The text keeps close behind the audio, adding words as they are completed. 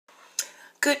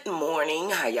Good morning.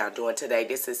 How y'all doing today?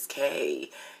 This is Kay.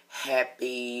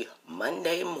 Happy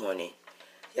Monday morning.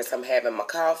 Yes, I'm having my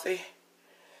coffee.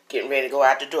 Getting ready to go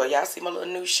out the door. Y'all see my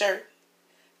little new shirt?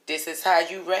 This is how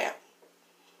you rap.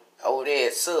 Oh,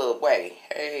 there's Subway.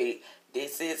 Hey,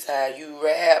 this is how you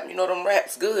rap. You know them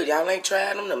raps good. Y'all ain't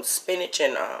tried them? Them spinach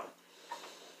and,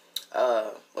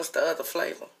 what's the other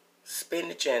flavor?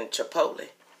 Spinach and chipotle.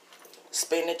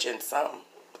 Spinach and something.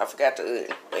 I forgot the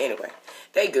other. But anyway,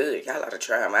 they good. Y'all ought to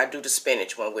try them. I do the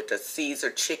spinach one with the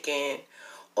Caesar chicken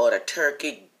or the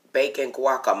turkey bacon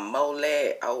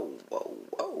guacamole. Oh, whoa,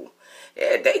 whoa.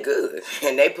 Yeah, they good.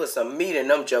 And they put some meat in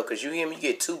them jokers. You hear me? You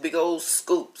get 2 big old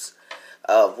scoops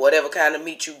of whatever kind of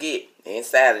meat you get.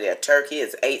 Inside of there, turkey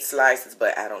is 8 slices,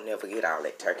 but I don't never get all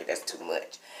that turkey. That's too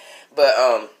much. But,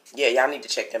 yeah, y'all need to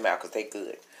check them out because they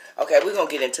good. Okay, we're going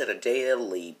to get into the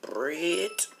daily bread.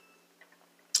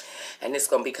 And it's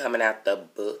going to be coming out the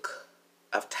book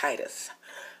of Titus,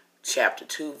 chapter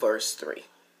 2, verse 3.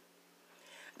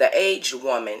 The aged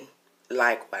woman,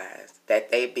 likewise, that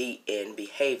they be in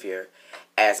behavior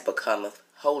as becometh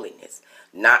holiness,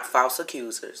 not false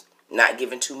accusers, not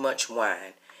given too much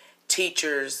wine,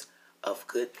 teachers of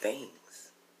good things.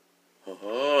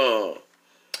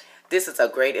 This is a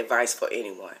great advice for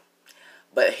anyone.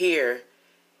 But here,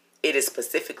 it is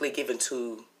specifically given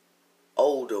to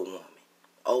older women.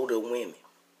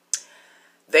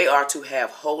 They are to have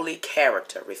holy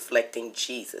character reflecting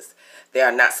Jesus. They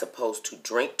are not supposed to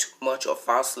drink too much or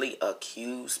falsely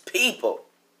accuse people.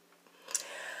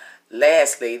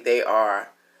 Lastly, they are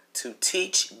to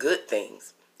teach good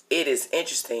things. It is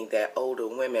interesting that older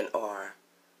women are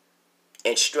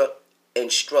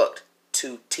instruct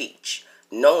to teach,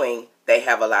 knowing they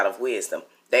have a lot of wisdom.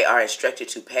 They are instructed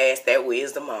to pass that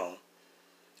wisdom on.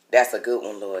 That's a good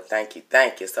one, Lord. Thank you.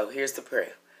 Thank you. So here's the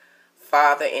prayer.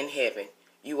 Father in heaven,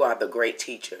 you are the great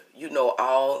teacher. You know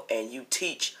all and you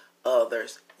teach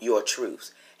others your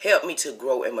truths. Help me to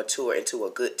grow and mature into a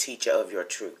good teacher of your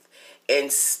truth.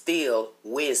 Instill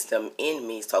wisdom in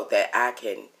me so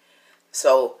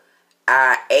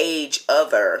I age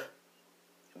other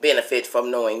benefit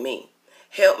from knowing me.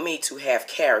 Help me to have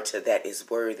character that is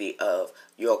worthy of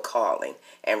your calling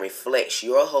and reflects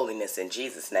your holiness. In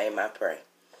Jesus' name I pray.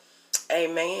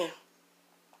 Amen.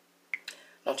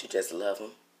 Don't you just love him?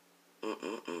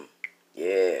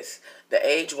 Yes. The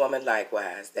aged woman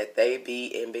likewise, that they be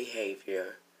in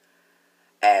behavior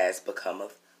as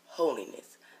becometh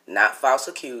holiness, not false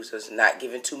accusers, not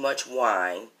giving too much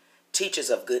wine, teachers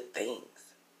of good things.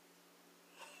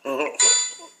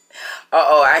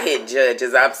 I hit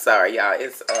judges. I'm sorry, y'all.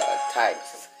 It's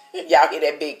Titus. Y'all hear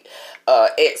that big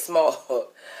X small?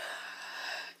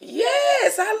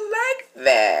 Yes, I like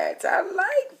that. I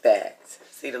like that.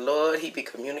 See, the Lord, he be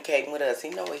communicating with us. He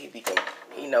know what he be doing.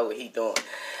 He know what he doing.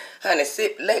 Honey,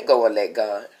 let go and let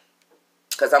God.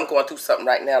 Because I'm going through something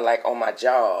right now, like on my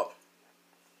job,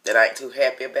 that I ain't too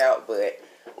happy about, but,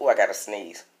 I got to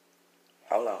sneeze.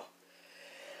 Hold on.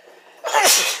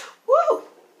 Woo!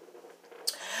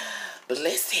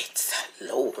 Blessed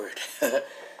Lord.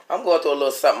 I'm going through a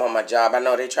little something on my job. I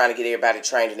know they're trying to get everybody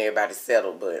trained and everybody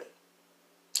settled, but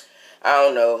I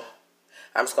don't know.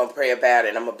 I'm just going to pray about it,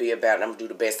 and I'm going to be about it. I'm going to do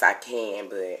the best I can,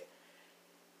 but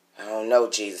I don't know,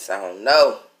 Jesus. I don't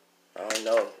know. I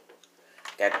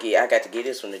got to get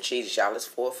this one to Jesus, y'all. It's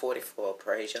 4:44.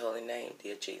 Praise your holy name,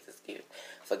 dear Jesus.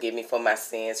 Forgive me for my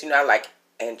sins. You know, I like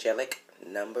angelic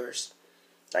numbers,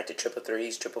 like the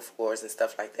 333s, 444s, and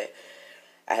stuff like that.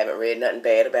 I haven't read nothing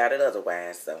bad about it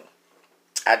otherwise, so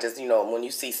I just, when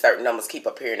you see certain numbers keep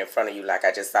appearing in front of you, like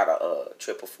I just saw the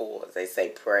 444s, they say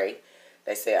pray.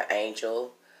 They say an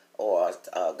angel or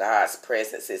God's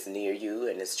presence is near you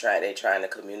and they're trying to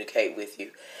communicate with you.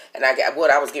 And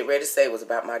what I was getting ready to say was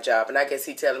about my job, and I guess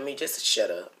he telling me just to shut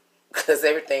up because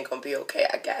everything gonna be okay.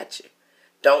 I got you.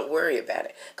 Don't worry about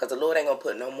it because the Lord ain't gonna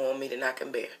put no more on me than I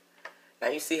can bear. Now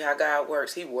you see how God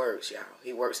works. He works, y'all.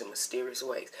 He works in mysterious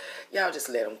ways. Y'all just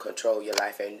let him control your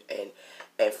life and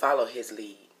follow his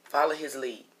lead. Follow his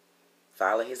lead.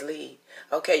 Follow his lead.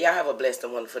 Okay, y'all have a blessed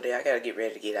and wonderful day. I got to get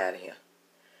ready to get out of here.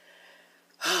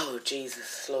 Oh,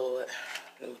 Jesus, Lord.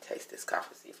 Let me taste this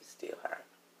coffee, see if it's still hot.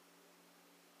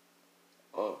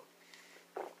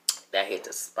 That hit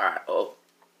the spot. Oh.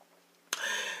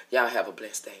 Y'all have a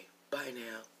blessed day. Bye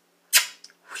now.